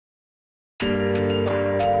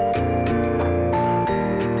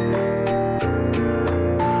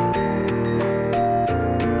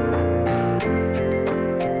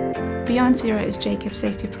Beyond Zero is Jacob's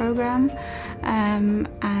safety program, and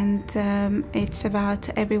it's about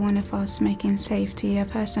every one of us making safety a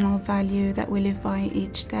personal value that we live by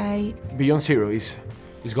each day. Beyond Zero is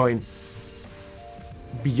going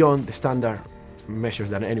beyond the standard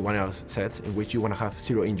measures that anyone else sets, in which you want to have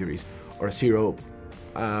zero injuries or zero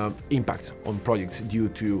impact on projects due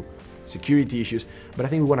to security issues. But I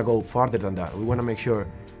think we want to go farther than that. We want to make sure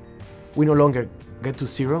we no longer get to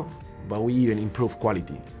zero, but we even improve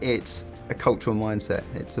quality. It's a cultural mindset.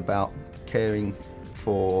 It's about caring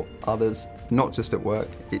for others, not just at work.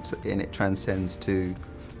 It transcends to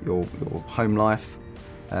your home life,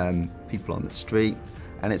 people on the street,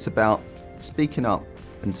 and it's about speaking up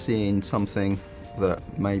and seeing something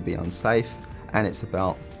that may be unsafe, and it's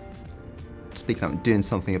about speaking up and doing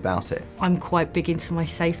something about it. I'm quite big into my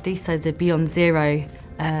safety, so the Beyond Zero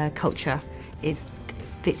culture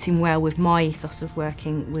fits in well with my ethos of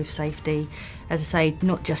working with safety. As I say,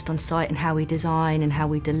 not just on site and how we design and how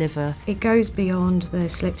we deliver. It goes beyond the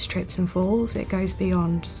slips, trips and falls. It goes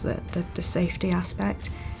beyond the safety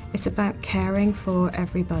aspect. It's about caring for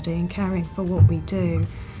everybody and caring for what we do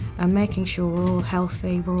and making sure we're all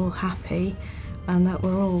healthy, we're all happy, and that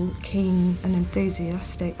we're all keen and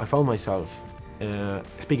enthusiastic. I found myself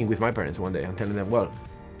speaking with my parents one day and telling them, well,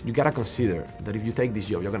 you gotta consider that if you take this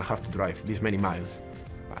job, you're gonna have to drive this many miles.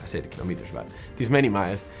 I said kilometers, but these many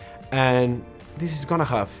miles, and this is gonna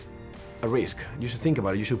have a risk. You should think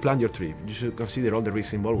about it, you should plan your trip, you should consider all the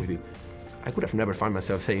risks involved with it. I could have never found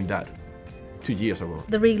myself saying that 2 years ago.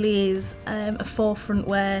 There really is a forefront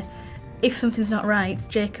where if something's not right,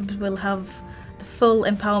 Jacobs will have the full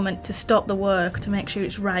empowerment to stop the work, to make sure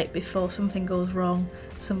it's right before something goes wrong,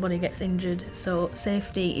 somebody gets injured. So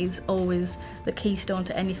safety is always the keystone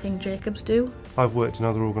to anything Jacobs do. I've worked in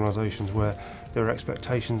other organisations where there are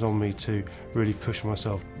expectations on me to really push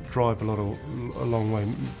myself, drive a long way,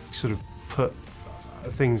 sort of put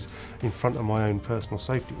things in front of my own personal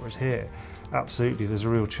safety, whereas here, absolutely, there's a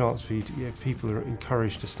real chance for you to, people are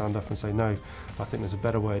encouraged to stand up and say, no, I think there's a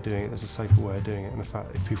better way of doing it, there's a safer way of doing it, and in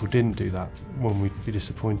fact, if people didn't do that, one would be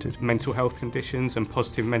disappointed. Mental health conditions and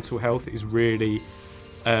positive mental health is really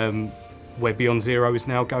where Beyond Zero is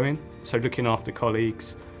now going, so looking after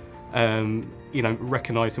colleagues,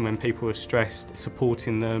 recognising when people are stressed,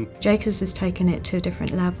 supporting them. Jacobs has taken it to a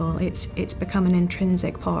different level. It's become an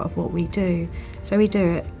intrinsic part of what we do. So we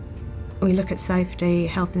do it. We look at safety,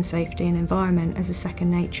 health and safety and environment as a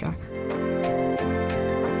second nature.